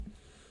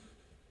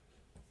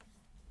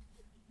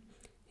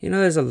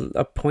There's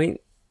a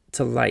point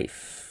to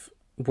life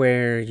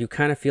where you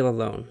kind of feel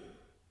alone,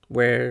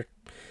 where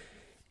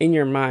in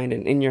your mind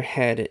and in your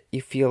head,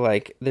 you feel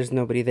like there's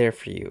nobody there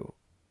for you.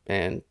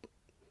 And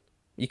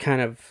you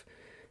kind of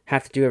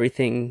have to do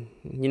everything,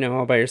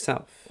 all by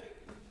yourself.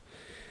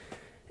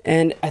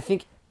 And I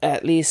think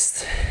at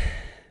least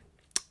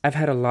I've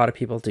had a lot of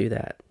people do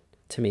that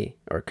to me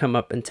or come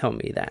up and tell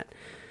me that.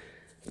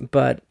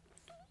 But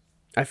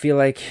I feel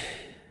like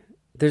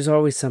there's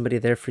always somebody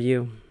there for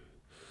you.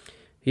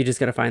 You just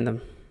got to find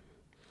them.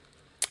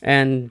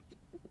 And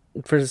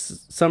for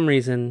some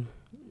reason,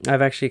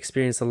 I've actually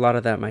experienced a lot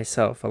of that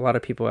myself. A lot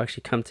of people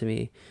actually come to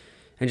me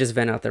and just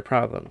vent out their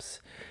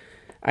problems.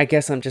 I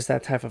guess I'm just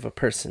that type of a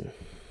person.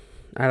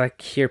 I like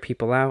to hear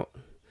people out.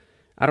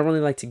 I don't really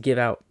like to give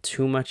out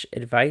too much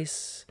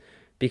advice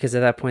because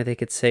at that point they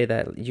could say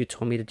that you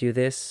told me to do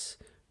this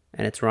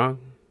and it's wrong,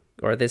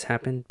 or this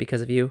happened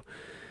because of you.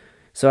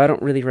 So I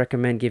don't really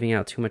recommend giving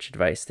out too much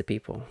advice to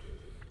people.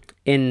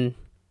 In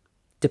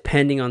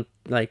depending on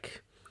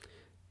like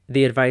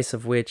the advice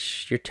of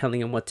which you're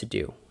telling them what to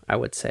do, I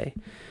would say.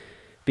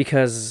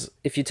 Because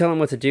if you tell them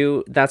what to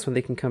do, that's when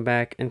they can come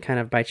back and kind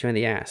of bite you in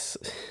the ass.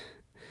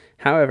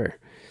 However,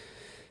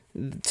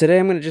 today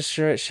I'm going to just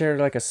share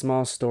like a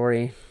small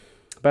story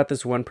about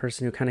this one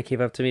person who kind of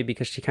gave up to me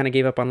because she kind of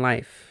gave up on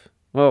life.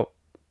 Well,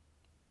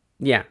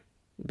 yeah,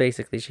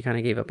 basically she kind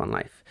of gave up on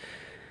life.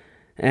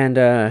 And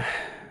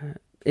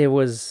it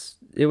was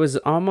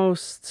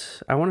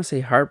almost, I want to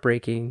say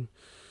heartbreaking,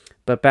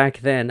 but back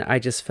then I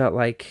just felt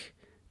like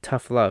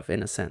tough love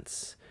in a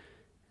sense.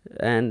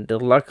 And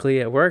luckily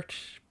it worked.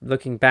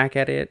 Looking back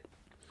at it,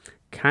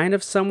 kind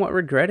of somewhat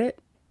regret it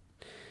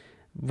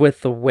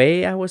with the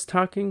way I was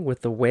talking,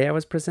 with the way I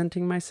was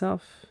presenting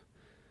myself,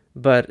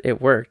 but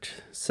it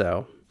worked.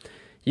 So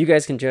you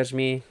guys can judge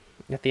me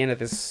at the end of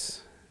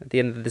this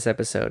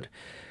episode.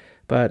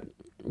 But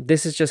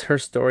this is just her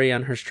story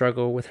on her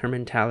struggle with her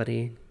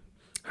mentality,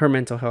 her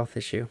mental health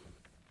issue,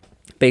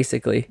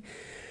 basically.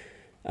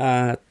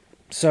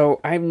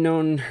 So I've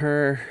known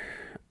her.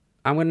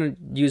 I'm going to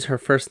use her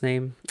first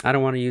name. I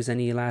don't want to use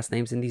any last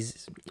names in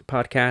these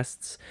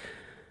podcasts,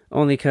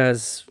 only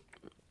because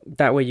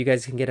that way you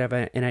guys can get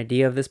an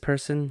idea of this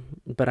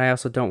person, but I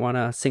also don't want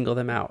to single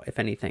them out, if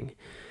anything.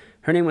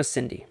 Her name was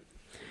Cindy.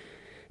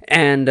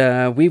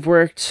 And we've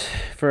worked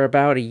for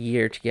about a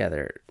year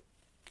together.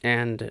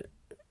 And,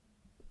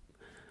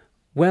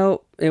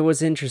 well, it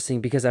was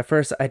interesting because at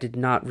first I did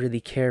not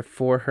really care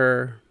for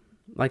her,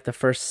 like the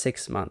first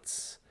 6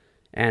 months.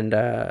 And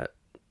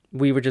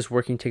we were just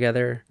working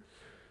together.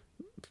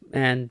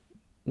 And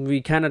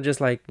we kind of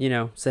just like,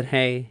 said,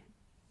 hey,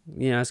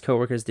 as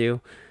coworkers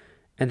do.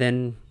 And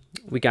then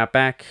we got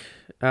back.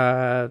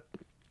 I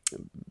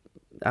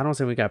don't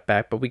say we got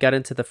back, but we got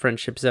into the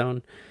friendship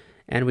zone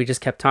and we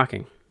just kept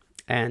talking.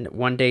 And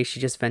one day she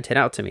just vented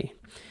out to me.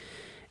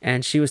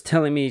 And she was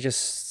telling me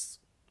just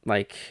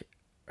like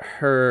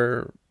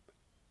her,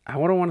 I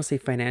don't want to say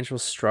financial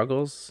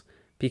struggles,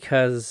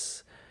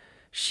 because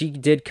she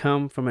did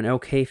come from an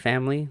okay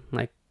family,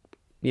 like,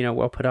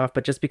 well put off,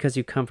 but just because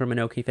you come from an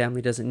okay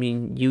family doesn't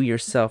mean you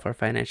yourself are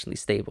financially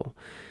stable.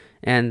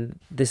 And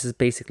this is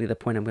basically the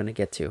point I'm going to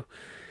get to.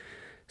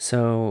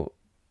 So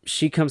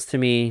she comes to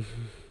me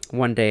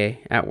one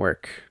day at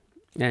work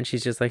and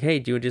she's just like, hey,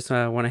 do you just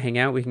want to hang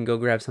out? We can go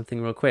grab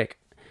something real quick.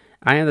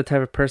 I am the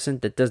type of person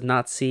that does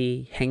not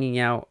see hanging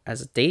out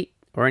as a date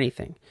or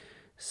anything.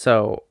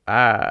 So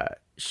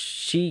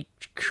she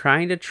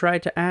kind of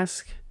tried to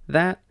ask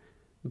that,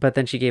 but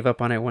then she gave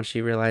up on it once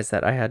she realized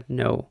that I had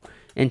no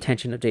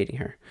intention of dating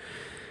her.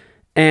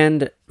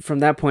 And from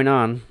that point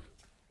on,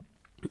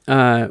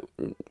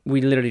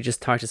 we literally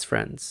just talked as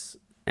friends.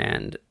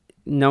 And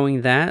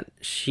knowing that,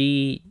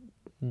 she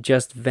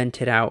just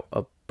vented out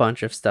a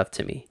bunch of stuff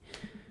to me.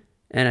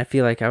 And I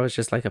feel like I was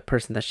just like a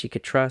person that she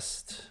could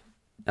trust.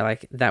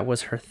 Like that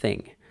was her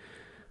thing.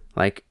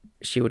 Like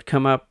she would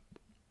come up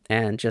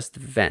and just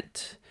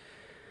vent.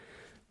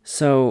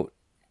 So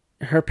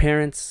her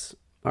parents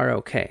are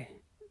okay.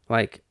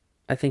 Like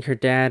I think her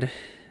dad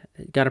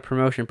got a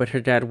promotion, but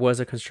her dad was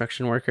a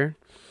construction worker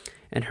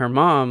and her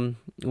mom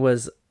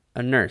was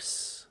a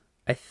nurse.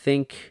 I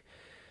think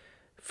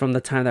from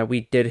the time that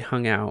we did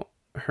hung out,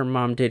 her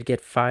mom did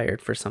get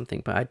fired for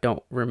something, but I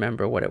don't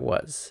remember what it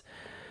was.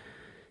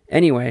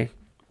 Anyway,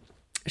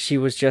 she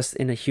was just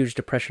in a huge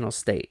depressional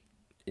state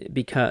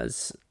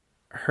because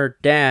her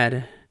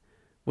dad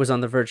was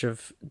on the verge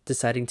of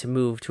deciding to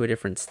move to a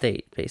different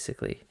state,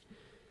 basically.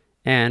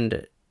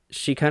 And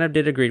she kind of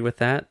did agree with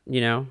that,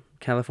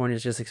 California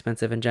is just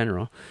expensive in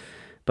general.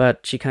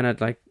 But she kind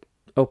of like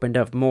opened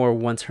up more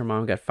once her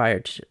mom got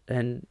fired.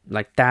 And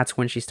like that's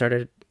when she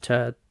started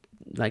to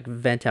like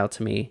vent out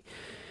to me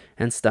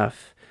and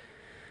stuff.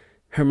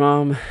 Her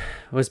mom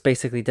was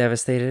basically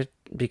devastated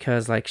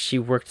because like she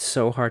worked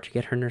so hard to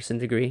get her nursing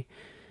degree.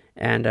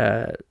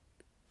 And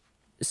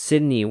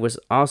Sydney was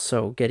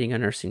also getting a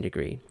nursing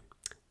degree.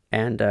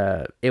 And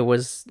it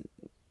was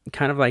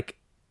kind of like,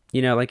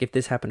 like if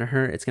this happened to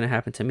her, it's going to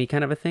happen to me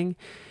kind of a thing,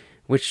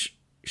 which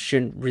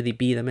shouldn't really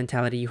be the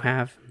mentality you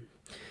have.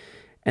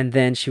 And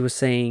then she was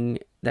saying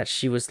that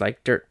she was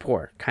like dirt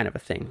poor, kind of a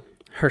thing.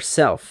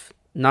 Herself,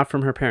 not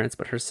from her parents,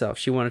 but herself.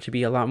 She wanted to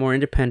be a lot more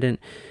independent.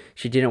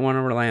 She didn't want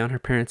to rely on her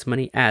parents'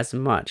 money as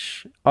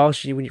much. All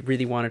she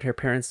really wanted her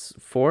parents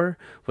for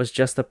was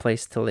just a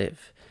place to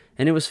live.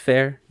 And it was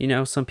fair. You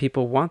know, some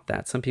people want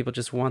that. Some people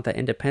just want that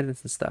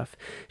independence and stuff.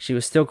 She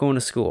was still going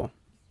to school.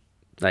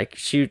 Like,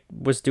 she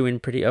was doing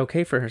pretty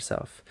okay for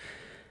herself.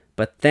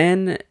 But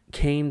then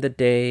came the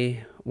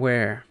day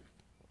where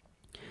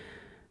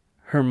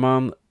her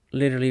mom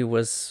literally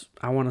was,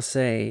 I want to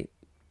say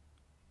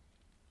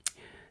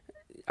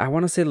a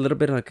little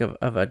bit like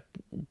of a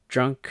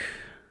drunk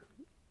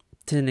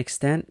to an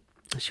extent.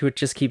 She would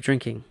just keep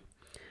drinking.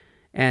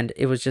 And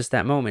it was just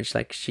that moment.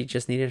 She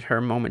just needed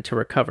her moment to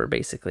recover,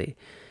 basically.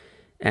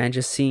 And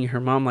just seeing her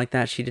mom like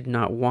that, she did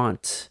not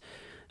want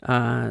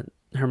her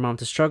mom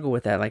to struggle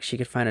with that. Like, she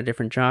could find a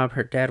different job.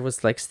 Her dad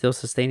was like still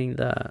sustaining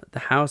the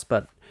house,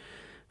 but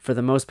for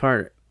the most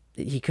part,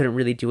 he couldn't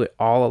really do it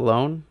all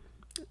alone.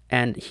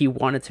 And he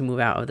wanted to move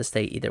out of the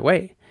state either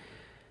way.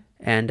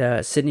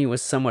 And Sydney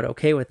was somewhat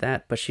okay with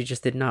that, but she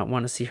just did not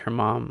want to see her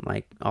mom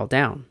like all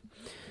down.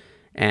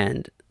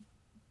 And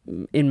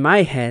in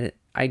my head,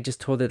 I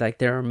just told her like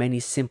there are many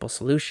simple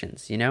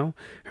solutions, you know?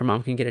 Her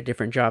mom can get a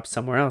different job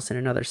somewhere else in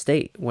another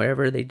state,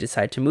 wherever they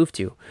decide to move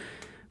to.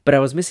 But I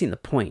was missing the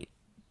point.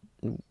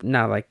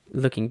 Now, like,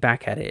 looking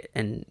back at it,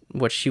 and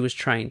what she was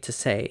trying to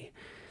say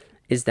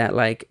is that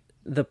like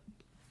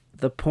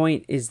the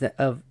point is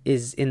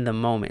in the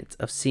moment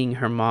of seeing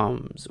her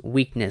mom's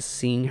weakness,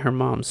 seeing her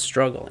mom's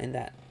struggle in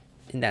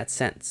that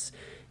sense.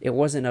 It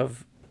wasn't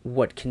of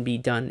what can be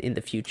done in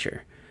the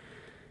future.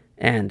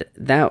 And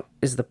that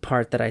is the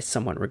part that I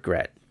somewhat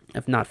regret,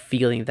 of not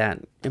feeling that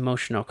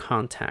emotional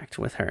contact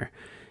with her.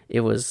 It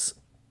was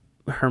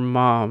her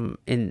mom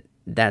in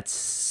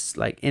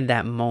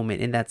that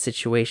moment, in that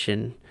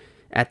situation,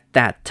 at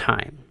that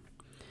time.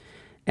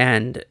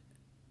 And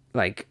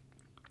like,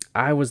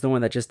 I was the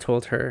one that just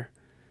told her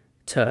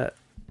to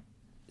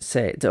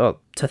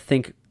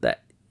think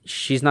that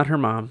she's not her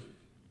mom.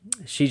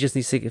 She just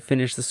needs to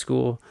finish the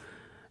school.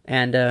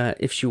 And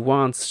if she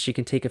wants, she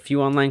can take a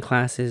few online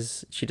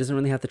classes. She doesn't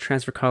really have to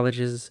transfer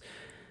colleges,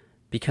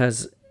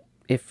 because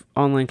if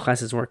online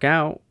classes work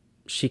out,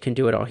 she can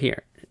do it all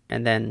here.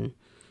 And then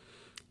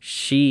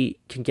she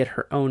can get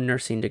her own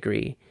nursing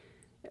degree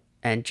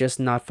and just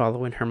not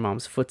follow in her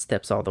mom's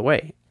footsteps all the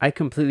way. I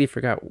completely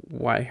forgot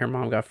why her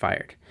mom got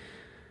fired.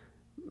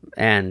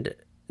 And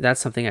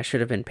that's something I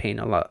should have been paying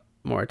a lot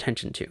more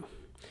attention to.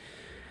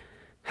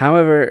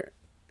 However,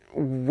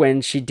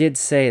 when she did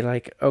say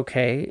like,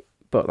 okay,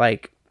 but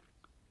like,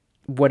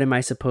 what am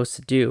I supposed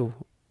to do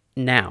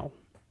now?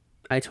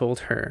 I told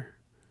her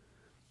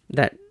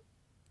that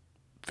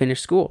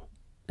finish school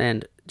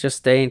and just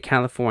stay in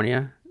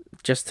California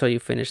just till you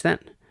finish then.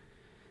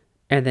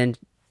 And then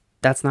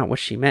that's not what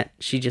she meant.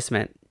 She just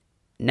meant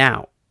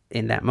now,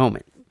 in that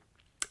moment.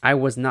 I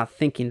was not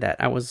thinking that.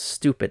 I was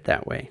stupid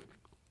that way.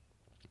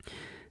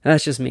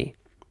 That's just me.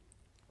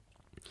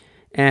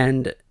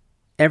 And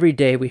every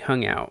day we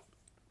hung out.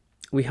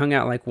 We hung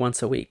out like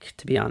once a week,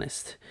 to be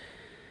honest.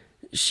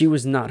 She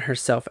was not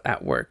herself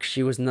at work.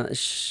 She was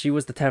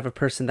the type of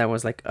person that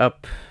was like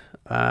up,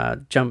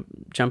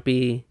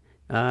 jumpy,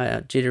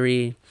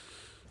 jittery,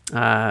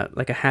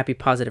 like a happy,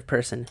 positive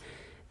person.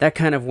 That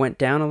kind of went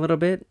down a little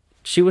bit.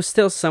 She was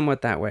still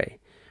somewhat that way,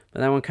 but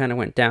that one kind of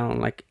went down.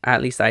 Like,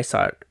 at least I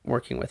saw it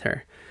working with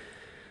her.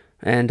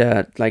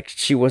 And like,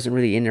 she wasn't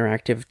really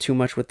interactive too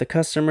much with the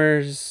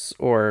customers,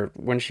 or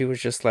when she was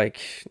just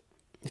like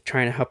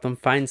trying to help them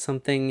find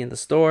something in the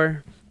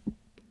store.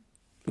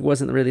 It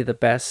wasn't really the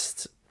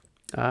best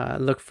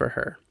look for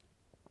her.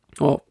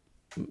 Well,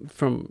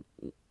 from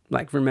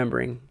like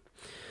remembering.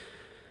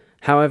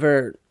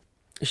 However,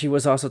 she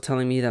was also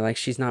telling me that like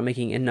she's not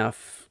making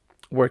enough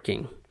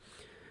working.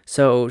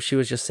 So she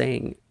was just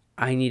saying,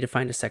 I need to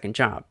find a second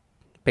job,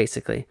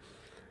 basically.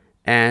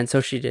 And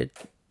so she did.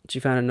 She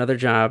found another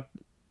job,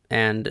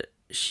 and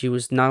she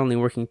was not only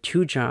working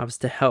 2 jobs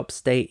to help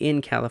stay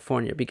in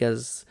California,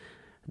 because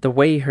the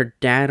way her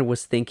dad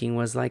was thinking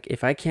was like,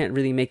 if I can't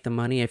really make the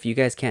money, if you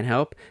guys can't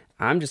help,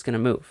 I'm just going to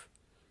move.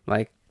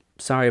 Like,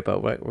 sorry,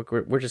 but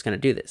we're just going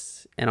to do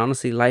this. And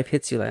honestly, life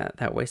hits you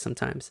that way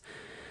sometimes.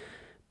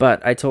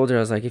 But I told her, I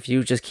was like, if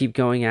you just keep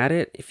going at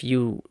it, if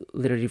you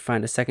literally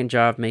find a second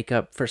job, make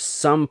up for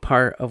some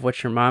part of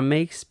what your mom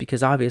makes,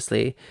 because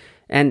obviously,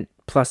 and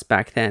plus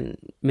back then,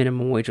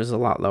 minimum wage was a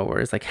lot lower.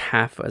 It's like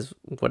half as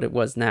what it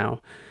was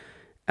now.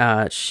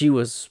 She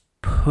was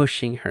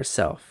pushing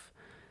herself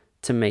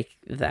to make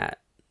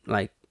that,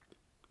 like,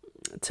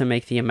 to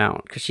make the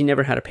amount, because she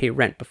never had to pay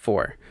rent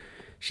before.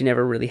 She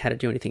never really had to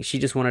do anything. She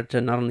just wanted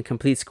to not only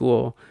complete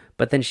school,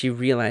 but then she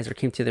realized, or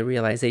came to the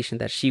realization,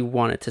 that she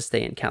wanted to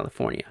stay in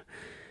California.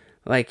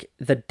 Like,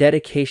 the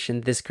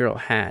dedication this girl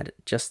had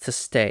just to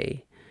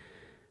stay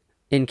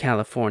in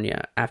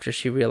California after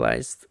she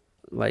realized,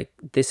 like,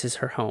 this is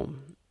her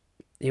home.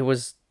 It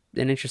was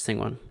an interesting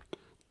one.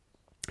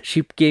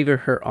 She gave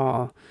her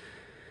all.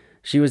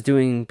 She was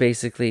doing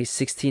basically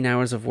 16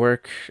 hours of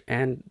work,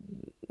 and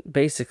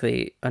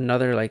basically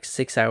another like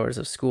 6 hours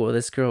of school.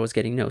 This girl was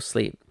getting no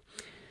sleep.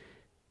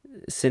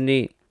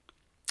 Sydney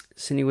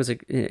Sydney was an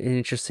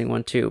interesting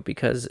one too,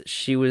 because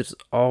she was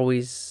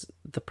always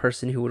the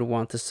person who would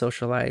want to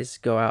socialize,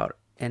 go out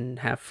and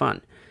have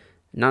fun.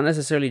 Not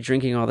necessarily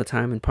drinking all the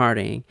time and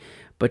partying,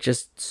 but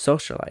just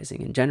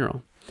socializing in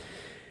general.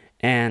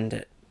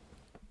 And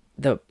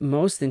the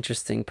most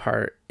interesting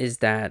part is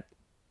that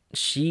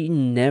she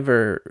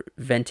never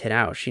vented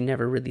out. She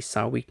never really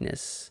saw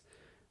weakness.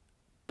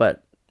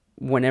 But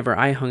whenever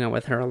I hung out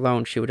with her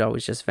alone, she would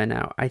always just vent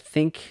out. I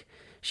think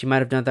she might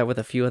have done that with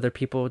a few other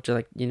people, just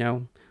like,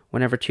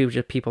 whenever two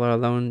people are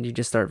alone, you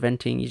just start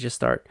venting, you just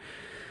start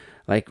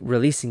like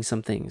releasing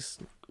some things.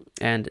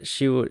 And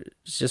she was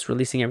just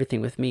releasing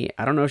everything with me.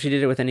 I don't know if she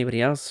did it with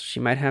anybody else. She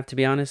might have, to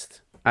be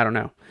honest. I don't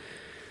know.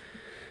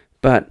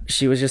 But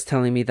she was just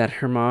telling me that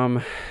her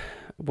mom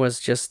was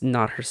just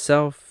not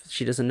herself.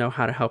 She doesn't know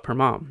how to help her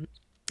mom.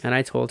 And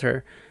I told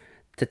her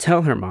to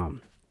tell her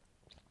mom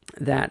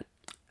that,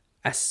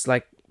 as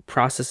like,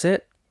 process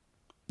it.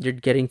 You're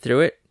getting through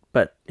it,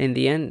 but in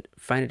the end,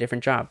 find a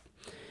different job.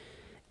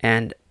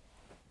 And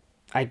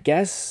I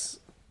guess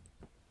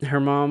her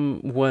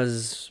mom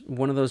was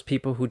one of those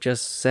people who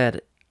just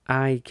said,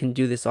 I can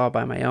do this all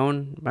by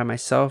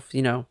myself,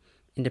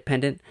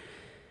 independent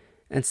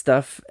and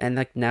stuff. And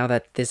like, now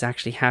that this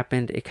actually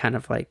happened, it kind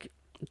of like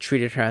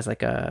treated her as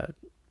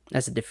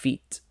as a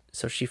defeat.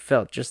 So she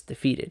felt just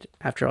defeated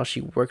after all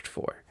she worked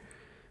for.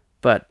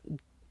 But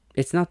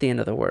it's not the end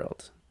of the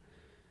world.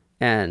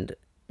 And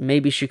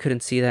maybe she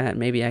couldn't see that.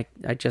 Maybe I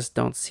just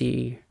don't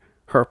see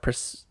her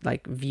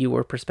view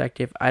or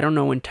perspective. I don't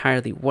know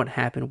entirely what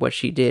happened, what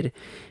she did.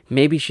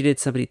 Maybe she did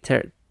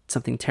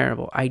something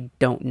terrible. I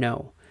don't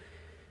know.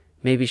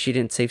 Maybe she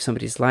didn't save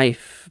somebody's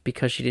life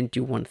because she didn't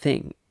do one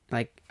thing.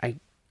 Like,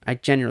 I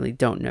genuinely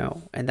don't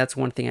know. And that's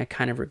one thing I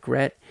kind of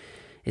regret,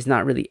 is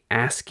not really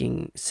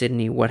asking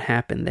Sydney what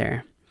happened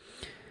there.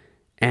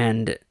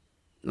 And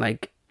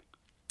like,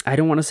 I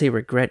don't want to say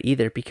regret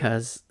either,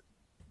 because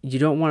you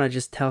don't want to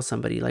just tell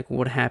somebody like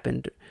what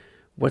happened,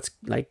 what's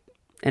like,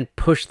 and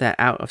push that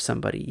out of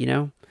somebody,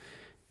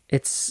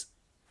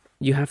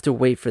 you have to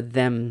wait for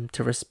them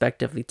to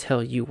respectively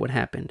tell you what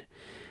happened.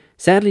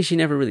 Sadly, she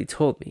never really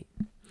told me.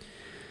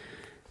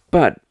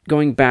 But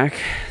going back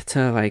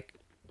to like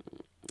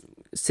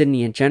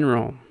Sydney in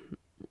general,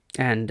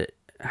 and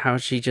how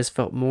she just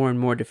felt more and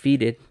more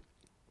defeated,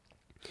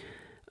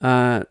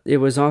 it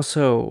was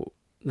also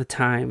the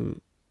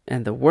time,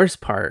 and the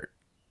worst part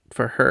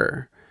for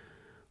her,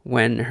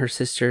 when her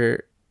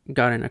sister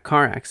got in a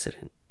car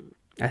accident.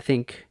 I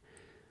think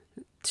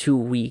 3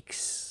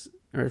 weeks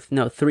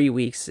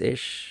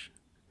ish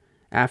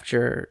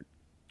after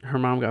her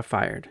mom got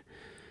fired.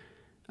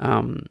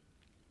 Her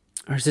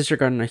sister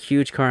got in a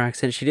huge car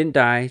accident. She didn't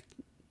die.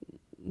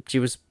 She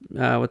was,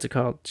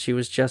 she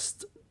was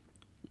just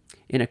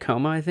in a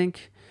coma, I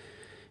think,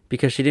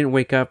 because she didn't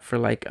wake up for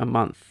like a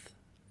month.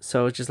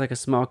 So it's just like a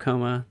small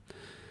coma.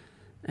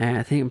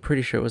 And I'm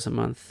pretty sure it was a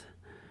month.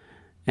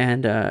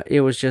 And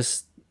it was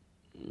just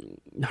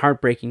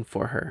heartbreaking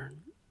for her.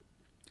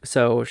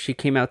 So she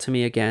came out to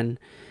me again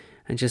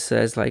and just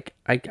says, like,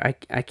 I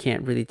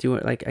can't really do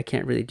it. Like, I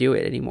can't really do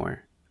it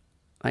anymore.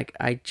 Like,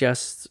 I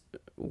just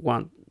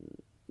want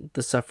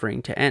the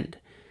suffering to end.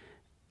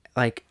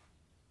 Like,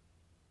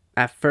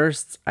 at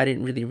first, I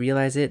didn't really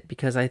realize it,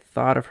 because I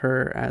thought of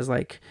her as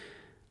like,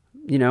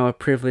 a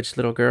privileged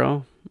little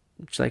girl.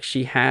 Like,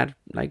 she had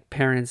like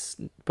parents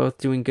both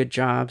doing good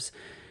jobs.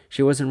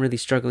 She wasn't really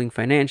struggling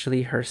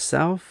financially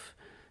herself.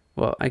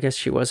 Well, I guess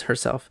she was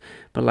herself,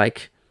 but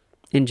like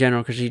in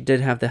general, because she did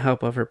have the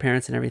help of her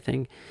parents and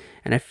everything.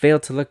 And I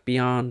failed to look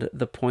beyond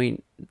the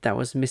point that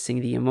was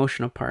missing, the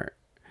emotional part.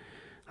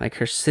 Like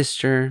her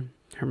sister,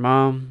 her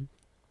mom,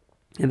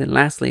 and then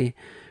lastly,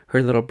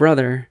 her little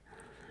brother,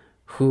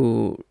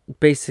 who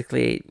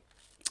basically,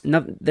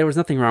 there was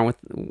nothing wrong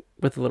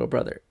with the little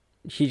brother.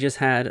 He just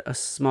had a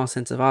small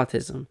sense of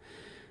autism,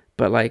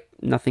 but like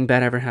nothing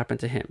bad ever happened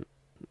to him.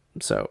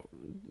 So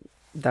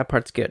that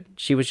part's good.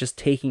 She was just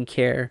taking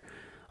care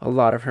a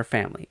lot of her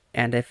family.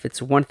 And if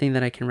it's one thing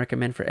that I can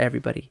recommend for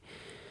everybody,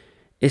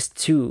 is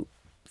to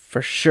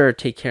for sure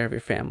take care of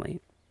your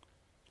family,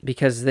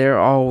 because they're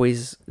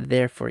always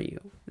there for you.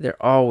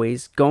 They're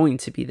always going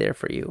to be there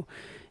for you,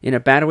 in a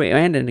bad way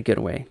and in a good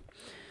way.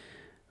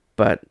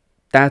 But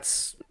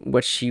that's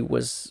what she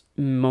was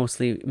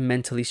mostly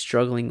mentally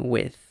struggling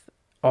with,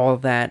 all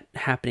that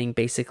happening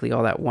basically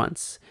all at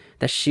once,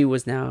 that she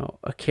was now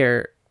a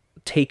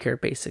caretaker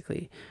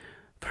basically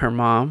of her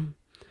mom,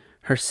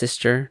 her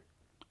sister,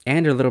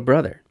 and her little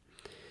brother.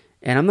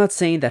 And I'm not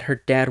saying that her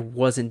dad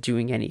wasn't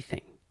doing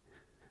anything.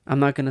 I'm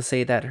not going to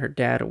say that her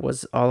dad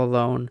was all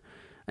alone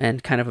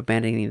and kind of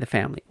abandoning the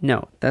family.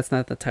 No, that's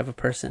not the type of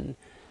person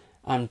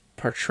I'm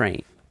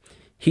portraying.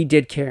 He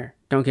did care,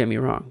 don't get me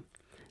wrong.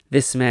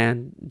 This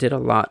man did a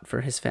lot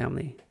for his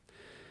family.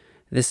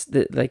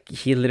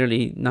 He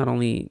literally not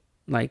only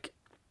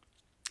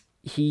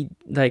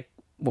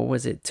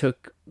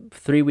took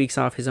 3 weeks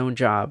off his own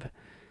job,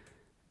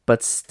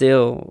 but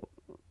still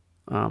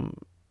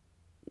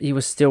he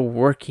was still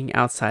working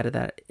outside of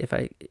that,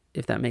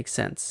 if that makes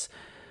sense.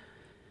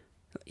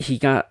 He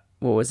got,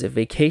 what was it,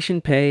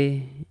 vacation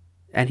pay,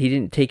 and he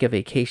didn't take a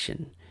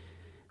vacation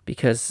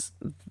because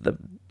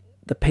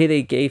the pay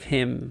they gave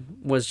him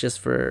was just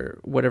for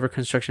whatever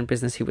construction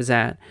business he was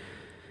at.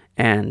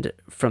 And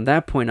from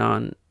that point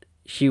on,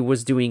 he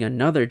was doing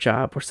another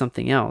job or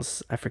something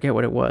else. I forget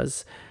what it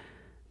was,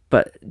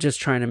 but just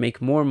trying to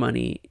make more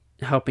money,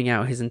 helping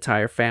out his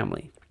entire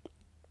family.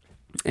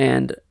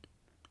 And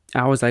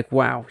I was like,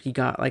 wow, he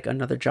got like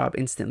another job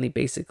instantly,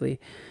 basically.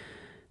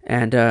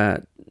 And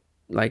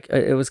like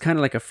it was kind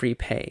of like a free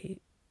pay.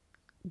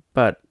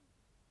 But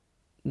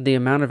the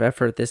amount of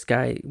effort this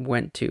guy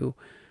went to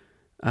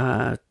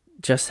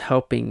just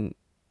helping,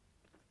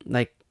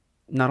 like,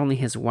 not only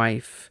his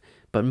wife,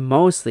 but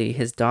mostly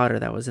his daughter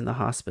that was in the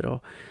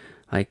hospital,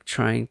 like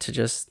trying to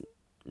just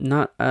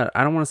not,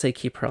 I don't want to say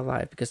keep her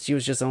alive because she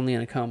was just only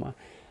in a coma,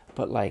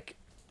 but like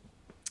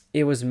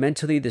it was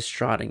mentally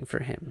distraughting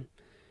for him.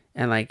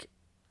 And like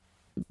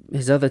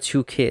his other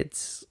two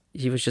kids,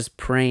 he was just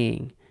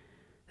praying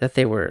that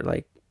they were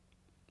like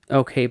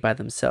okay by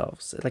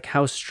themselves. Like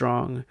how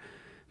strong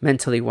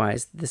mentally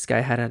wise this guy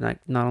had to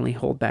like not only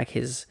hold back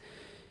his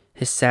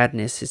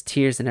sadness, his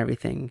tears and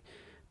everything,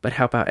 but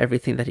help out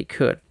everything that he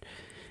could.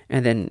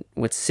 And then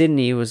with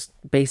Sydney, it was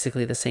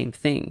basically the same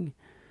thing.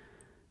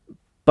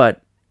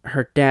 But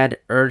her dad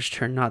urged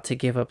her not to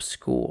give up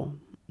school,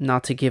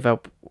 not to give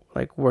up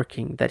like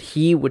working, that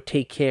he would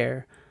take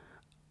care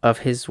of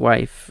his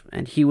wife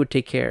and he would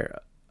take care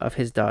of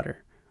his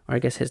daughter, or I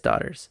guess his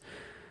daughters,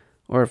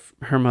 or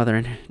her mother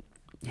and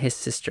his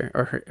sister,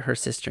 or her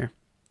sister.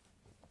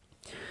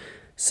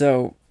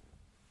 So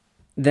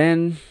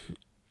then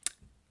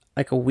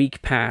like a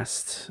week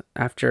passed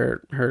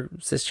after her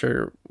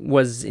sister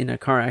was in a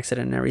car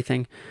accident and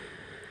everything.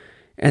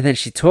 And then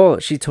she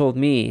told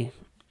me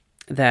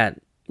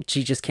that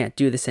she just can't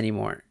do this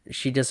anymore.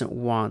 She doesn't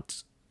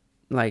want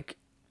like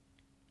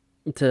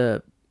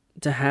to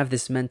have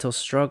this mental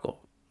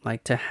struggle,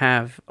 like to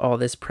have all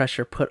this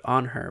pressure put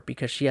on her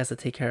because she has to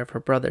take care of her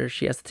brother,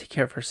 she has to take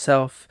care of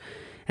herself,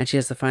 and she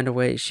has to find a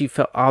way. She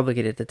felt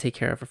obligated to take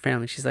care of her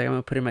family. She's like, I'm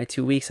gonna put in my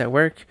 2 weeks at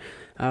work.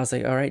 I was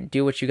like, all right,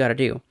 do what you gotta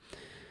do.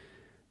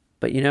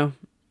 But you know,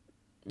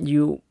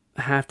 you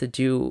have to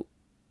do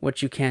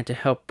what you can to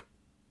help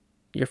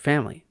your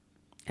family.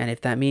 And if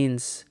that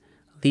means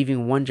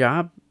leaving one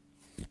job,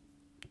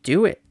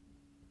 do it.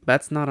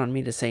 That's not on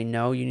me to say,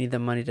 no, you need the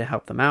money to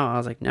help them out. I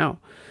was like, no.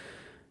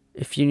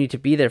 If you need to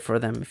be there for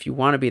them, if you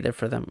want to be there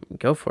for them,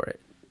 go for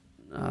it.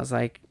 I was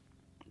like,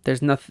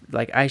 there's nothing,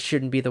 like, I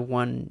shouldn't be the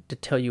one to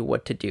tell you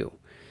what to do.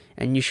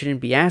 And you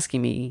shouldn't be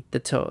asking me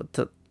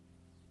to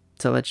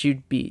let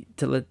you be,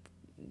 to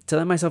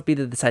let myself be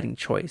the deciding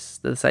choice,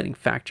 the deciding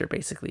factor,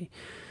 basically.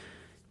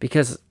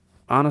 Because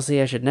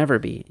honestly, I should never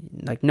be.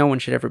 Like, no one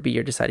should ever be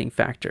your deciding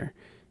factor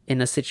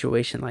in a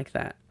situation like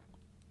that.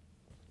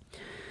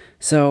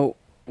 So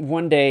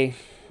one day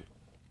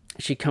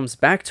she comes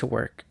back to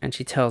work and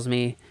she tells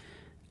me,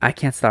 I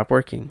can't stop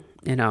working.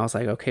 And I was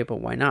like, okay,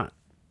 but why not?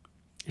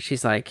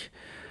 She's like,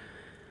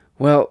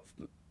 well,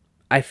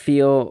 I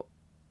feel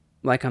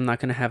like I'm not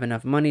going to have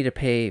enough money to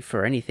pay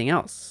for anything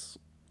else.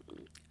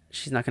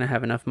 She's not going to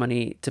have enough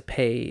money to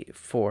pay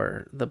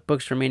for the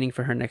books remaining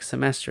for her next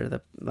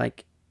semester.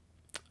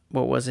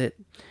 What was it?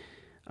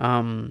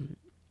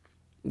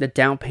 The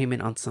down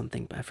payment on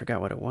something, but I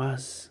forgot what it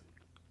was.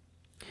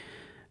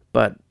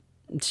 But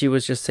she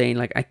was just saying,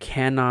 like, I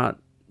cannot,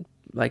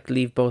 like,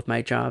 leave both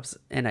my jobs,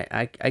 and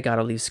I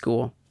gotta leave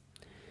school.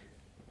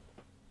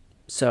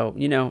 So,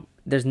 you know,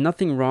 there's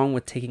nothing wrong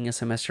with taking a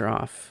semester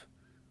off.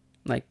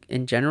 Like,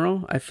 in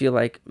general, I feel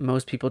like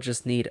most people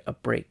just need a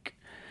break.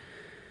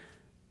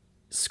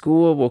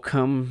 School will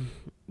come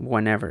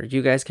whenever.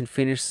 You guys can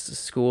finish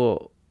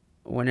school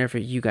whenever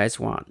you guys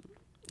want.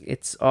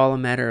 It's all a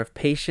matter of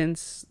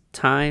patience,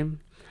 time,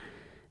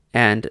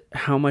 and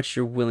how much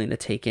you're willing to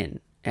take in.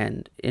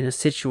 And in a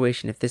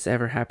situation, if this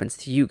ever happens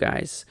to you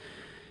guys,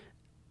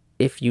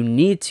 if you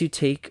need to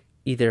take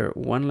either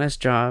one less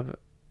job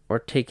or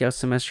take a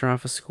semester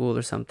off of school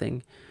or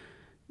something,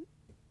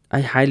 I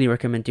highly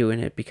recommend doing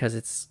it because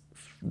it's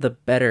the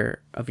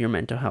better of your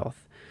mental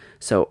health.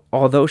 So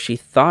although she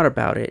thought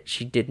about it,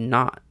 she did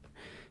not.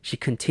 She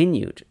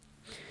continued.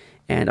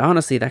 And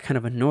honestly, that kind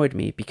of annoyed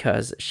me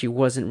because she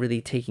wasn't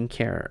really taking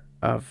care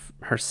of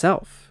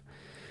herself.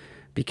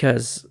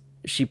 Because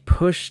she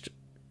pushed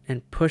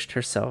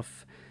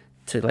herself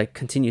to like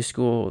continue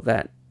school,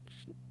 that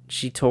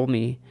she told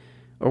me,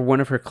 or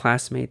one of her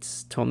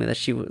classmates told me, that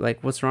she would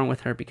like, what's wrong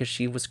with her, because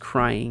she was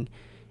crying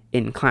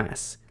in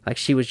class. Like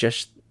she was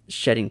just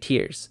shedding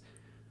tears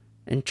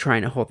and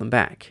trying to hold them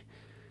back.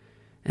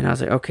 And I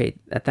was like, okay,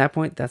 at that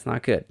point, that's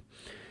not good.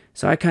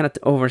 So I kind of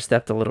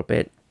overstepped a little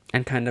bit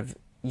and kind of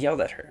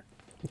yelled at her,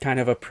 kind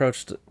of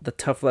approached the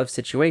tough love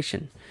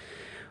situation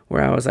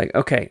where I was like,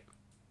 okay,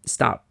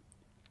 stop.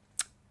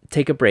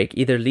 Take a break.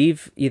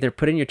 Either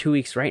put in your 2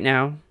 weeks right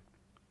now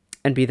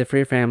and be there for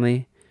your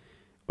family,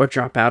 or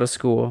drop out of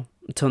school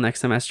until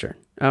next semester.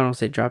 I don't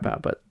say drop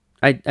out, but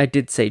I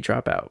did say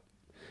drop out.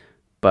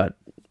 but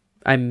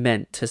I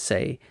meant to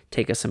say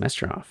take a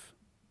semester off.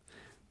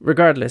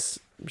 Regardless,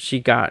 she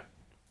got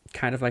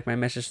kind of like my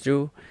message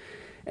through,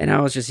 and I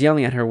was just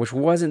yelling at her, which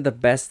wasn't the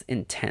best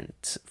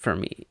intent for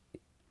me.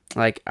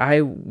 Like,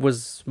 I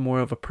was more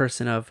of a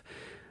person of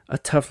a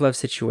tough love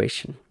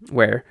situation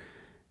where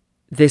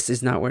this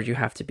is not where you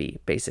have to be,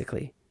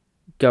 basically.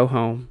 Go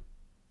home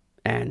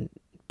and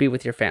be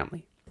with your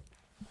family.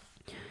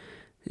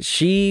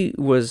 She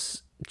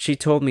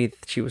told me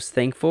she was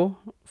thankful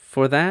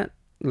for that,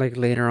 like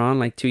later on,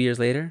 like 2 years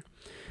later.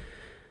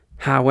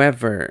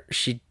 However,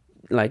 she,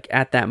 like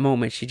at that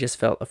moment, she just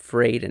felt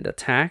afraid and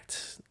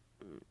attacked.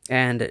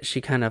 And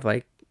she kind of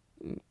like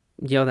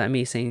yelled at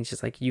me saying,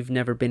 she's like, you've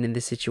never been in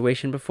this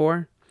situation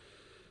before.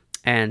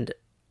 And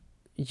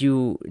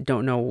you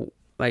don't know,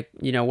 like,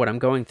 what I'm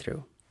going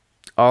through.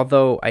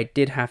 Although I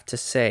did have to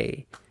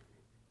say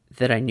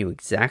that I knew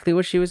exactly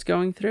what she was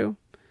going through.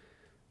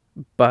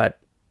 But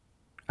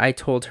I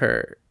told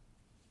her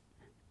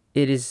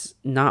it is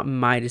not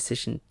my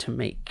decision to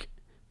make,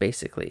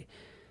 basically.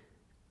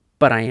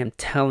 But I am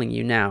telling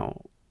you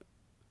now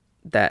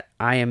that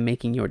I am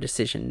making your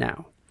decision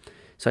now.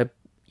 So I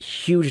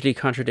hugely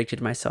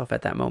contradicted myself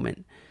at that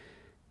moment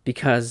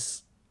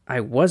because I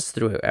was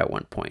through it at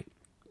one point.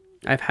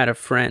 I've had a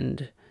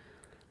friend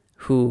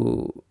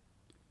who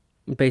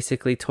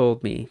basically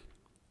told me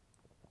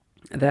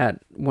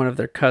that one of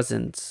their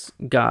cousins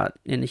got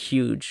in a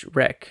huge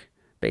wreck,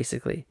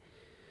 basically.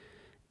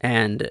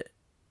 And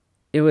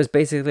it was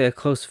basically a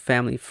close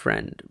family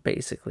friend,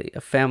 basically.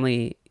 A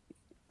family,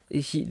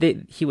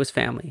 he was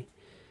family.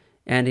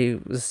 And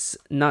it was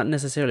not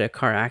necessarily a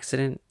car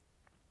accident.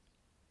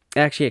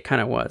 Actually, it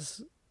kind of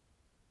was.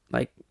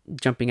 Like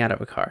jumping out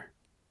of a car,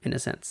 in a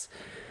sense.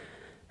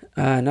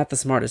 Not the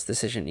smartest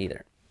decision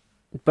either.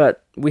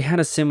 But we had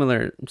a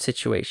similar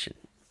situation.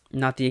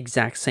 Not the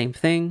exact same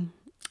thing.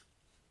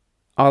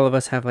 All of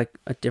us have like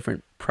a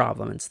different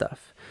problem and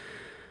stuff.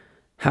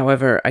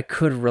 However, I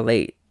could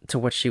relate to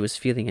what she was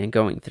feeling and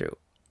going through.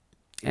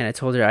 And I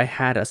told her I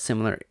had a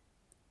similar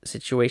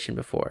situation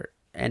before.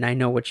 And I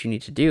know what you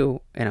need to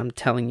do. And I'm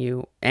telling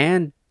you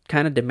and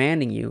kind of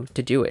demanding you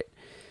to do it.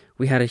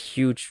 We had a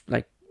huge,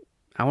 like,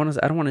 I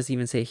don't want to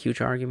even say a huge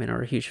argument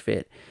or a huge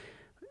fit.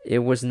 It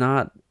was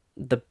not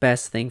the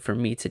best thing for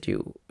me to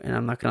do. And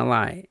I'm not going to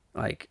lie.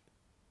 Like,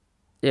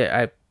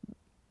 yeah,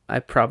 I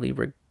probably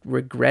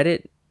regret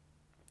it.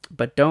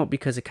 But don't,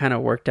 because it kind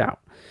of worked out.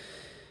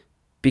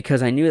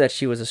 Because I knew that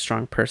she was a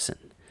strong person.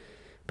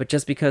 But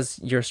just because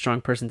you're a strong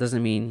person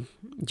doesn't mean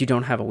you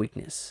don't have a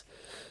weakness.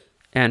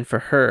 And for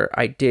her,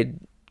 I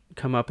did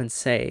come up and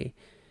say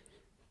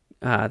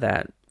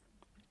that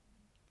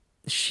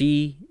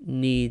she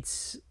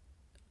needs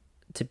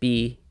to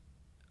be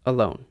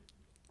alone.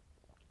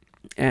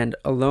 And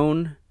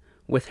alone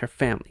with her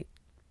family.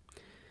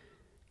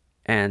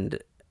 And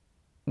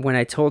when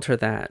I told her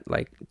that,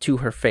 like, to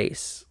her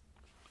face,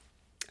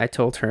 I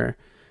told her,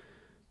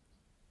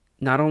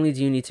 not only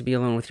do you need to be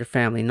alone with your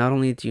family, not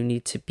only do you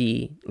need to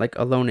be like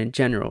alone in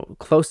general,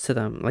 close to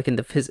them, like in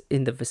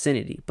the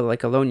vicinity, but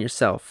like alone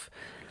yourself,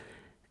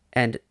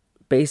 and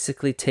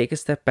basically take a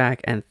step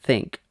back and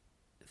think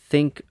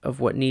of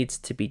what needs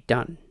to be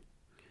done.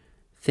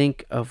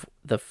 Think of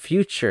the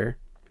future.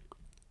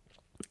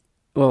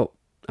 Well,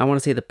 I want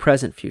to say the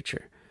present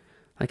future.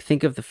 Like,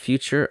 think of the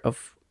future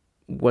of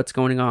what's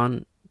going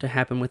on to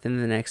happen within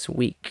the next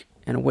week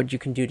and what you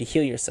can do to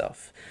heal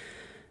yourself.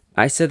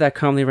 I said that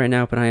calmly right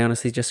now, but I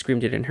honestly just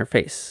screamed it in her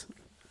face.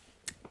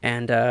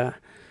 And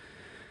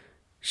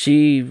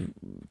she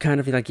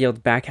kind of like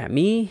yelled back at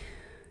me.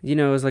 It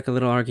was like a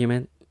little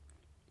argument,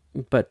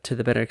 but to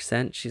the better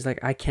extent. She's like,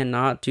 I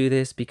cannot do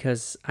this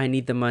because I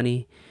need the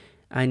money.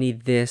 I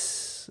need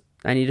this.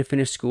 I need to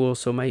finish school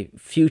so my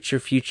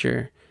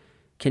future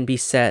can be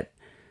set.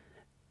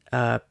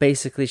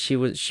 Basically, she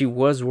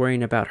was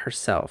worrying about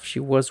herself.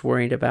 She was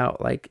worried about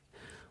like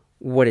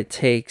what it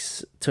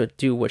takes to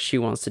do what she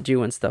wants to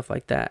do and stuff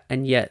like that.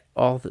 And yet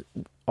all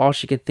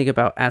she could think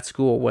about at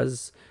school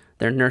was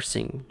their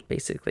nursing,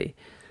 basically.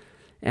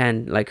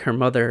 And like her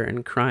mother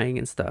and crying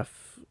and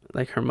stuff.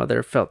 Like her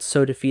mother felt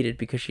so defeated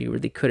because she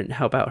really couldn't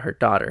help out her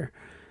daughter,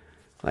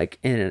 like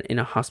in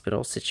a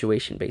hospital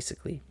situation,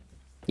 basically.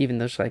 Even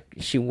though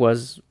she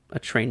was a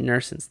trained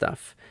nurse and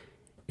stuff,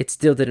 it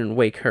still didn't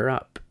wake her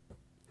up.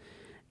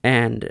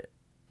 And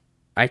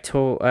I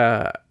told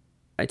her,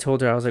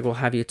 I was like, well,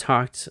 have you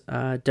talked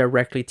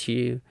directly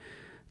to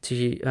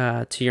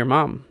your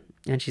mom?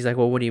 And she's like,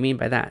 well, what do you mean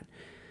by that?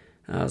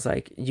 I was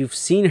like, you've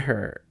seen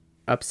her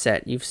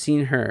upset. You've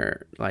seen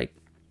her like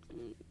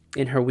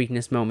in her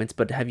weakness moments,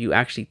 but have you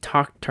actually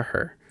talked to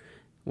her?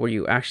 Were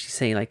you actually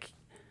saying like,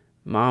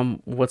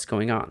 Mom, what's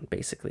going on?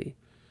 Basically,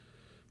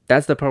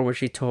 that's the part where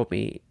she told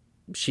me,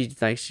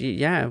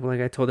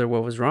 I told her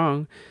what was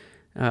wrong.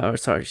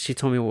 She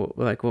told me what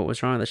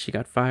was wrong, that she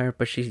got fired,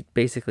 but she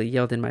basically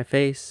yelled in my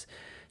face.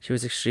 She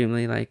was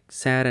extremely like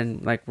sad,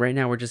 and like right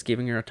now we're just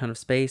giving her a ton of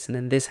space. And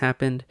then this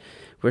happened.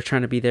 We're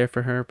trying to be there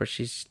for her, but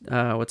she's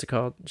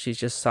she's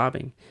just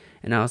sobbing.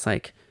 And I was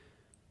like,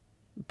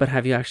 but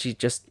have you actually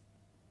just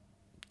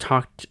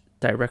talked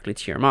directly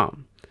to your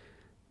mom.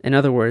 In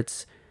other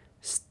words,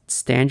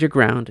 stand your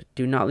ground,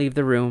 do not leave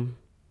the room,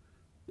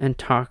 and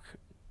talk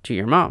to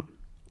your mom.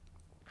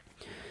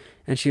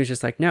 And she was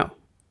just like, no,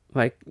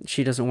 like,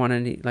 she doesn't want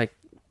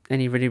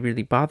anybody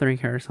really bothering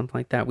her or something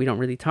like that. We don't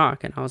really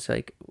talk. And I was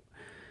like,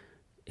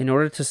 in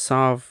order to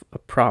solve a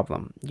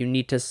problem, you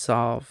need to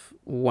solve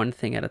one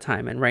thing at a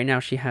time. And right now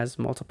she has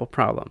multiple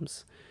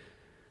problems,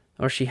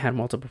 or she had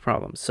multiple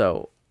problems.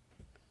 So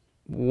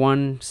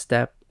one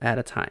step at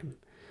a time.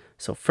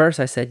 So first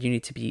I said, you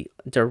need to be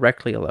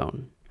directly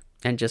alone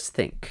and just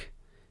think.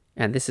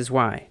 And this is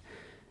why.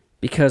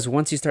 Because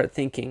once you start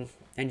thinking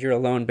and you're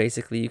alone,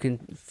 basically, you can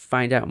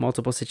find out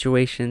multiple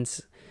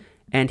situations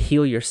and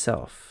heal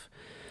yourself.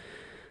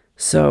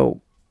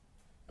 So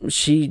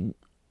she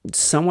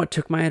somewhat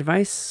took my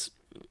advice.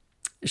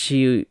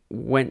 She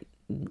went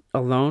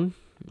alone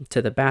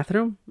to the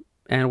bathroom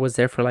and was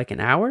there for like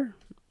an hour.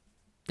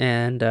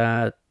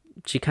 And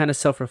she kind of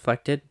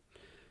self-reflected,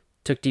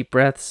 took deep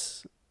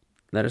breaths,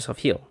 let herself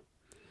heal.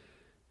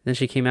 Then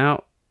she came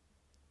out,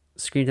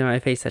 screamed in my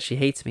face that she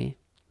hates me.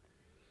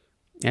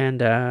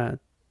 And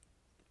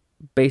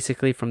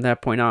basically from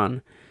that point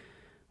on,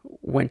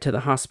 went to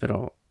the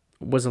hospital,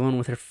 was alone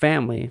with her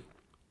family.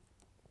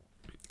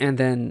 And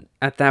then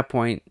at that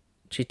point,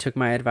 she took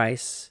my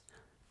advice,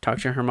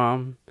 talked to her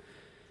mom.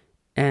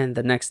 And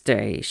the next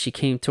day, she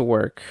came to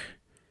work.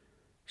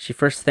 She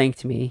first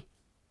thanked me,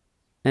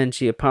 and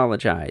she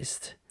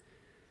apologized.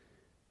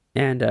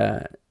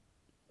 And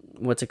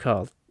what's it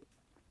called?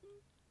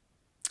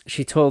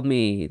 She told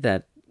me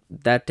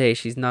that day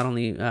she's not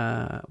only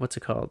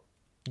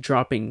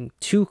dropping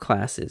 2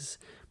 classes,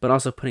 but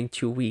also putting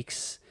 2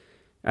 weeks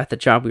at the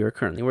job we were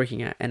currently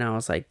working at. And I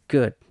was like,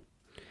 good.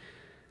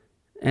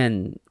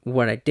 And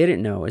what I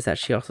didn't know is that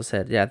she also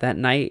said, yeah, that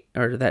night,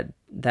 or that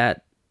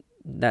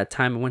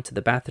time I went to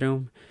the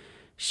bathroom,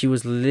 she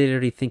was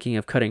literally thinking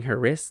of cutting her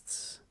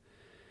wrists.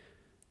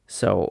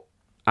 So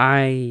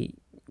I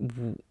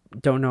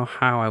don't know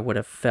how I would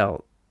have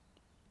felt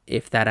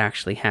if that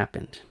actually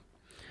happened.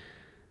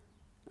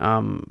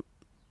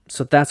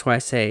 So that's why I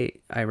say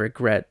I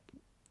regret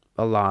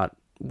a lot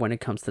when it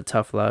comes to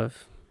tough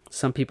love.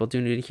 Some people do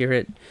need to hear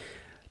it,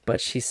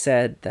 but she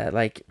said that,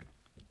 like,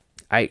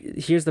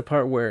 here's the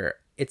part where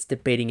it's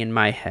debating in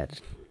my head,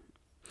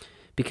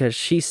 because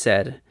she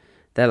said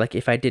that, like,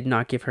 if I did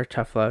not give her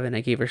tough love and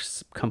I gave her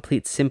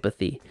complete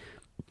sympathy,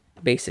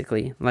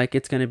 basically, like,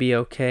 it's gonna be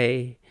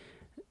okay,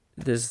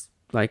 there's,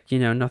 like,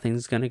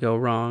 nothing's gonna go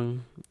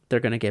wrong, they're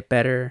gonna get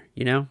better,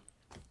 and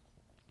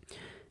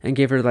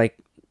give her, like,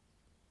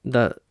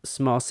 the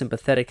small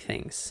sympathetic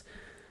things.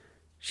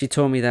 She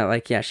told me that,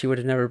 like, yeah, she would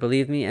have never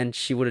believed me, and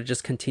she would have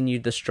just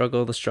continued the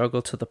struggle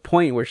to the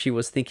point where she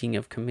was thinking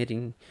of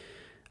committing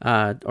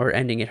or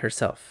ending it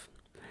herself.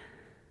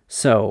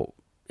 So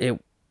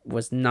it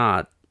was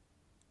not,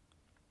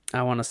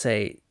 I want to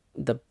say,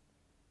 the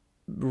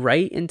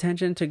right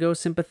intention to go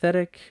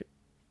sympathetic,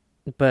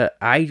 but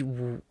I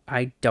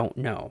don't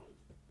know.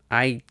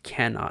 I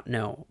cannot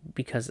know,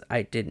 because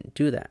I didn't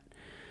do that.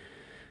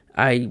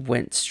 I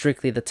went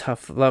strictly the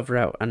tough love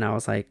route, and I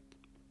was like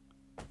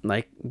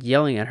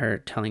yelling at her,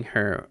 telling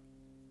her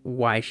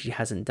why she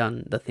hasn't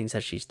done the things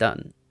that she's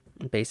done.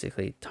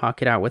 Basically,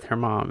 talk it out with her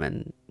mom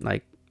and,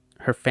 like,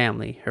 her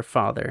family, her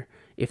father.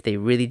 If they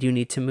really do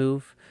need to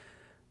move,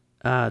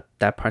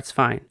 that part's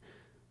fine.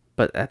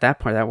 But at that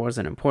part, that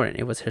wasn't important.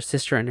 It was her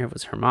sister and it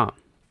was her mom.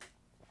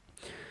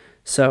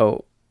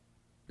 So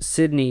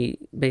Sydney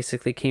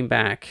basically came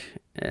back,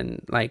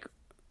 and, like,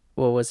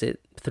 what was it,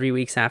 3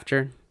 weeks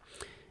after?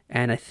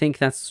 And I think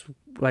that's,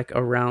 like,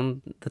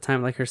 around the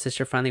time, like, her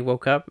sister finally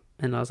woke up,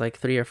 and I was like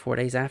 3 or 4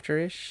 days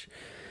after-ish.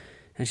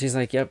 And she's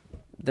like, yep,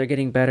 they're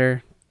getting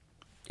better.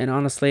 And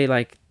honestly,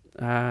 like,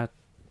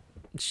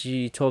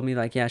 she told me,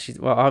 like, yeah,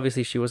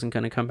 obviously she wasn't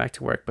going to come back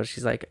to work, but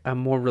she's like, I'm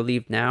more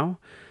relieved now.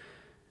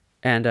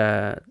 And,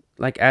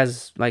 like,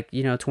 as, like,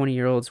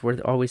 20-year-olds,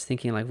 we're always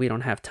thinking, like, we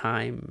don't have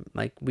time.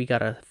 Like, we got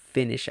to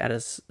finish at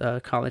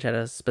a college at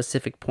a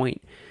specific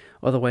point.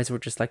 Otherwise, we're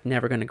just, like,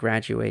 never going to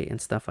graduate and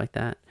stuff like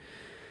that.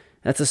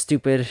 That's a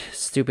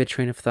stupid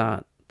train of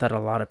thought that a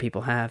lot of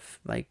people have.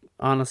 Like,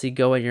 honestly,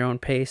 go at your own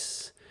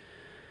pace,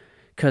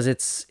 because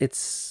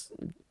it's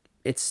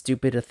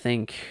stupid to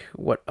think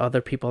what other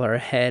people are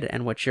ahead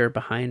and what you're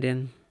behind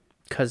in,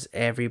 because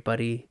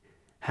everybody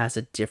has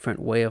a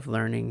different way of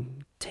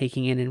learning,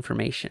 taking in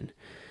information.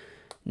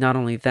 Not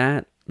only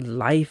that,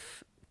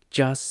 life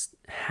just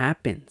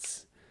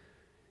happens.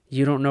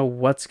 You don't know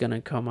what's going to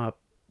come up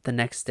the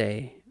next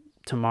day,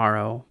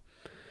 tomorrow,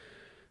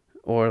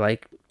 or,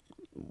 like,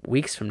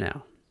 weeks from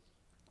now.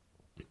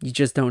 You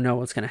just don't know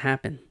what's going to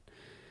happen.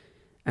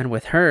 And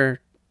with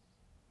her,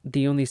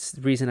 the only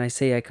reason I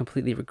say I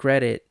completely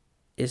regret it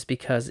is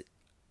because,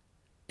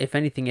 if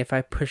anything, if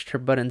I pushed her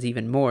buttons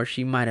even more,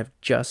 she might have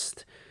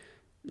just,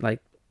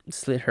 like,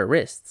 slit her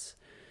wrists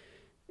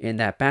in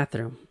that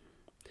bathroom.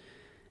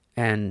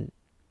 And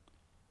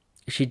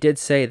she did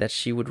say that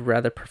she would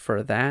rather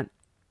prefer that.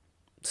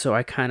 So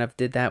I kind of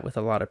did that with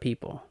a lot of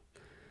people.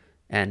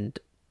 And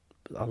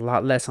a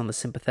lot less on the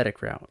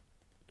sympathetic route.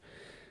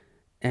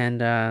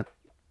 And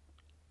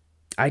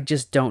I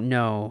just don't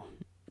know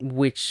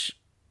which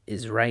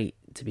is right,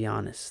 to be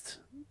honest.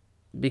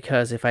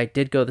 Because if I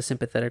did go the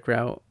sympathetic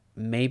route,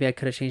 maybe I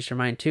could have changed her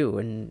mind too.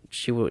 And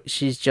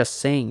she's just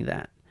saying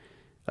that.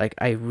 Like,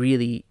 I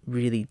really,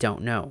 really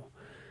don't know.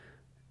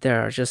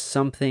 There are just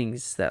some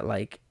things that,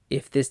 like,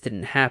 if this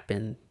didn't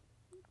happen,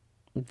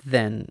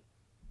 then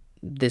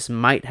this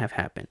might have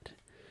happened.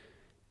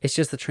 It's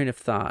just a train of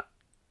thought.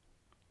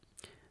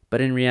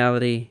 But in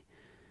reality,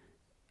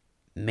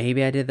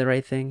 maybe I did the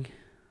right thing.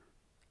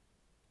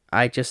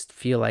 I just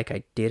feel like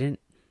I didn't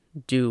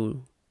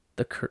do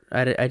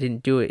I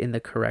didn't do it in the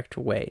correct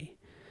way.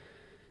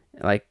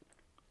 Like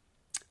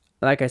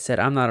I said,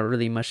 I'm not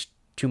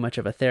too much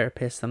of a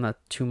therapist. I'm not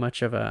too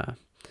much of a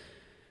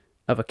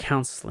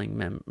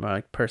counseling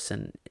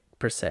person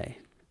per se.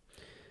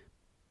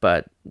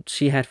 But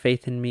she had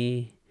faith in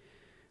me,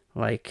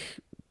 like,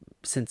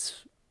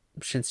 since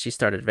she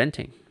started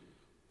venting,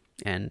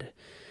 and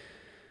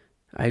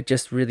I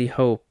just really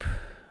hope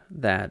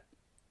that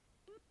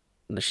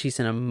she's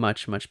in a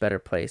much, much better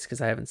place, because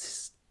I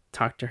haven't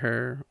talked to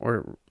her,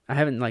 or I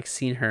haven't, like,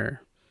 seen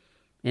her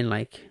in,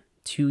 like,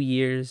 2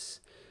 years,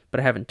 but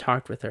I haven't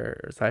talked with her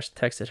or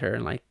texted her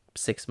in, like,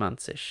 6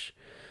 months-ish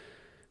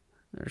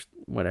or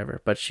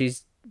whatever. But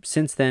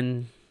since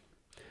then,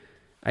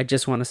 I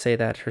just want to say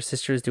that her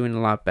sister is doing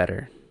a lot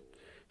better.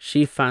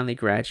 She finally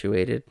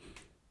graduated.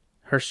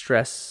 Her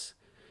stress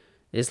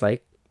is,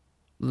 like,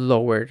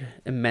 lowered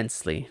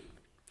immensely.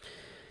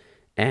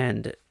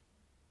 And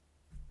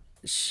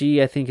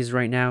she, I think, is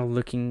right now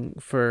looking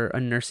for a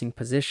nursing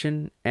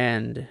position.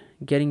 And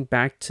getting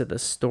back to the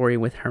story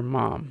with her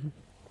mom,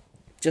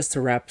 just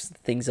to wrap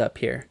things up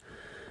here.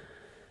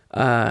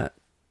 Not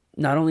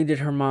only did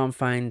her mom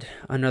find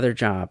another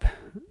job,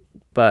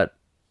 but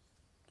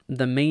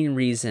the main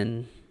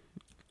reason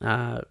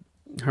her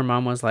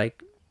mom was,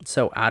 like,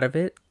 so out of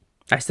it,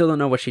 I still don't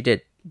know what she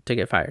did to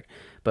get fired,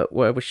 but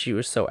what she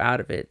was so out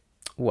of it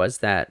was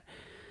that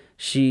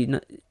she,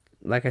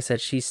 like I said,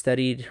 she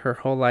studied her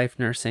whole life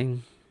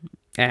nursing,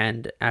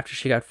 and after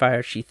she got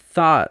fired, she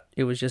thought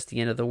it was just the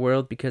end of the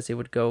world, because it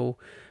would go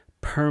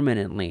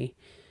permanently,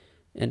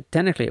 and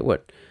technically it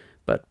would,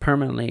 but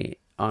permanently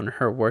on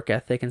her work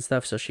ethic and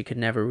stuff, so she could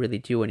never really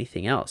do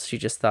anything else. She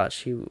just thought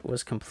she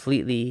was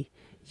completely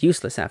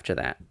useless after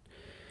that.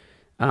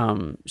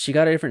 She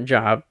got a different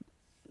job.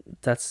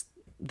 That's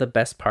the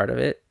best part of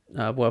it.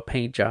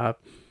 Well-paying job.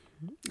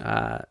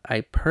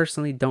 I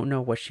personally don't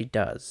know what she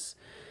does,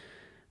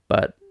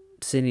 but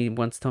Sydney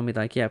once told me,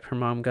 like, yeah, her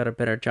mom got a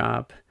better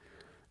job.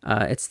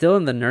 It's still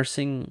in the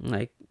nursing,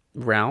 like,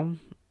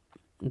 realm,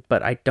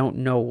 but I don't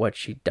know what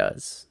she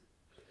does.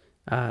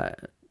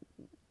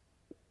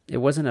 It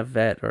wasn't a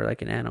vet or,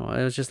 like, an animal.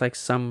 It was just, like,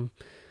 some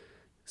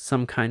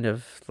kind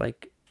of,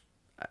 like,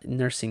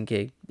 nursing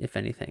gig, if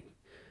anything.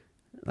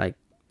 Like,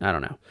 I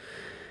don't know.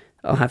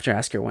 I'll have to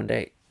ask her one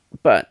day.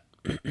 But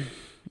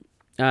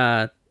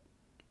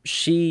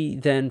she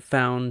then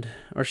found,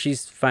 or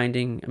she's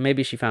finding,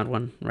 maybe she found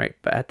one right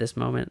at this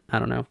moment, I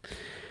don't know.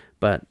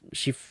 But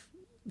she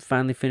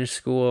finally finished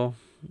school,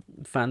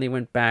 finally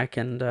went back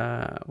and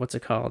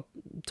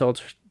told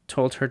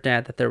her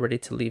dad that they're ready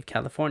to leave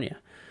California.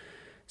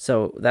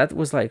 So that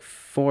was like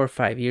 4 or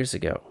 5 years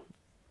ago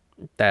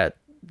that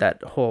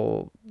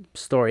whole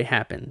story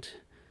happened.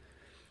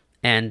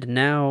 And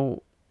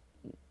now,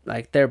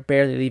 like, they're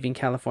barely leaving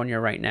California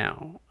right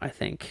now, I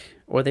think,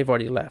 or they've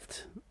already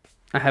left.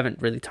 I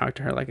haven't really talked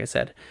to her, like I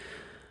said.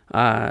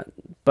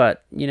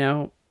 But, you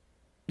know,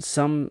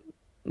 some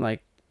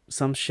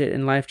shit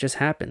in life just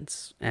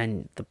happens,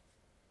 and the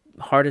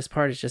hardest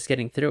part is just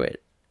getting through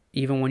it.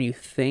 Even when you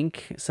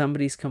think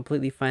somebody's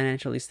completely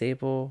financially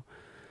stable,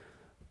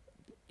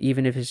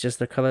 even if it's just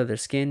the color of their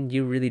skin,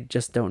 you really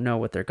just don't know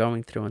what they're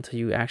going through until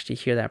you actually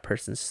hear that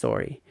person's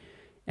story.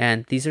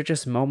 And these are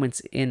just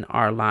moments in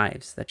our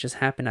lives that just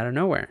happen out of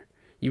nowhere.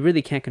 You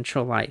really can't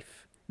control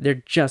life.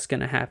 They're just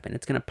going to happen.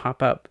 It's going to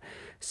pop up.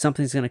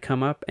 Something's going to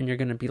come up, and you're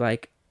going to be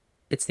like,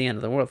 it's the end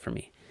of the world for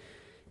me.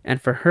 And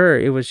for her,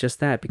 it was just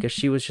that, because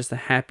she was just a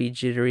happy,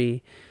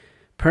 jittery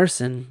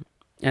person.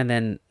 And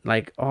then,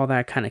 like, all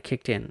that kind of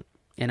kicked in.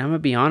 And I'm going to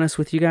be honest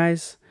with you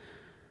guys,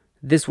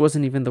 this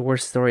wasn't even the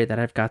worst story that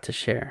I've got to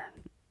share.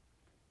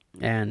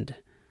 And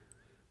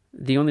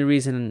the only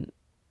reason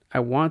I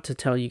want to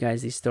tell you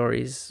guys these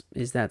stories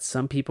is that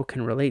some people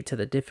can relate to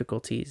the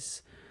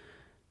difficulties.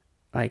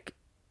 Like,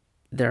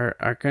 there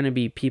are going to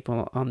be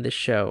people on this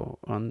show,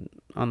 in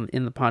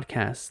the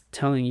podcast,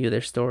 telling you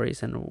their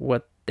stories and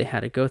what they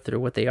had to go through,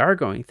 what they are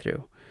going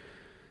through.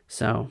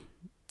 So,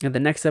 in the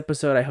next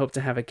episode, I hope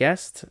to have a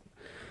guest.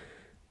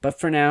 But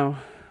for now,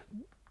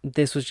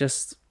 this was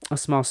just a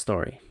small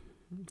story.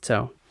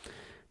 So,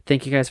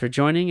 thank you guys for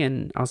joining,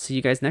 and I'll see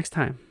you guys next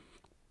time.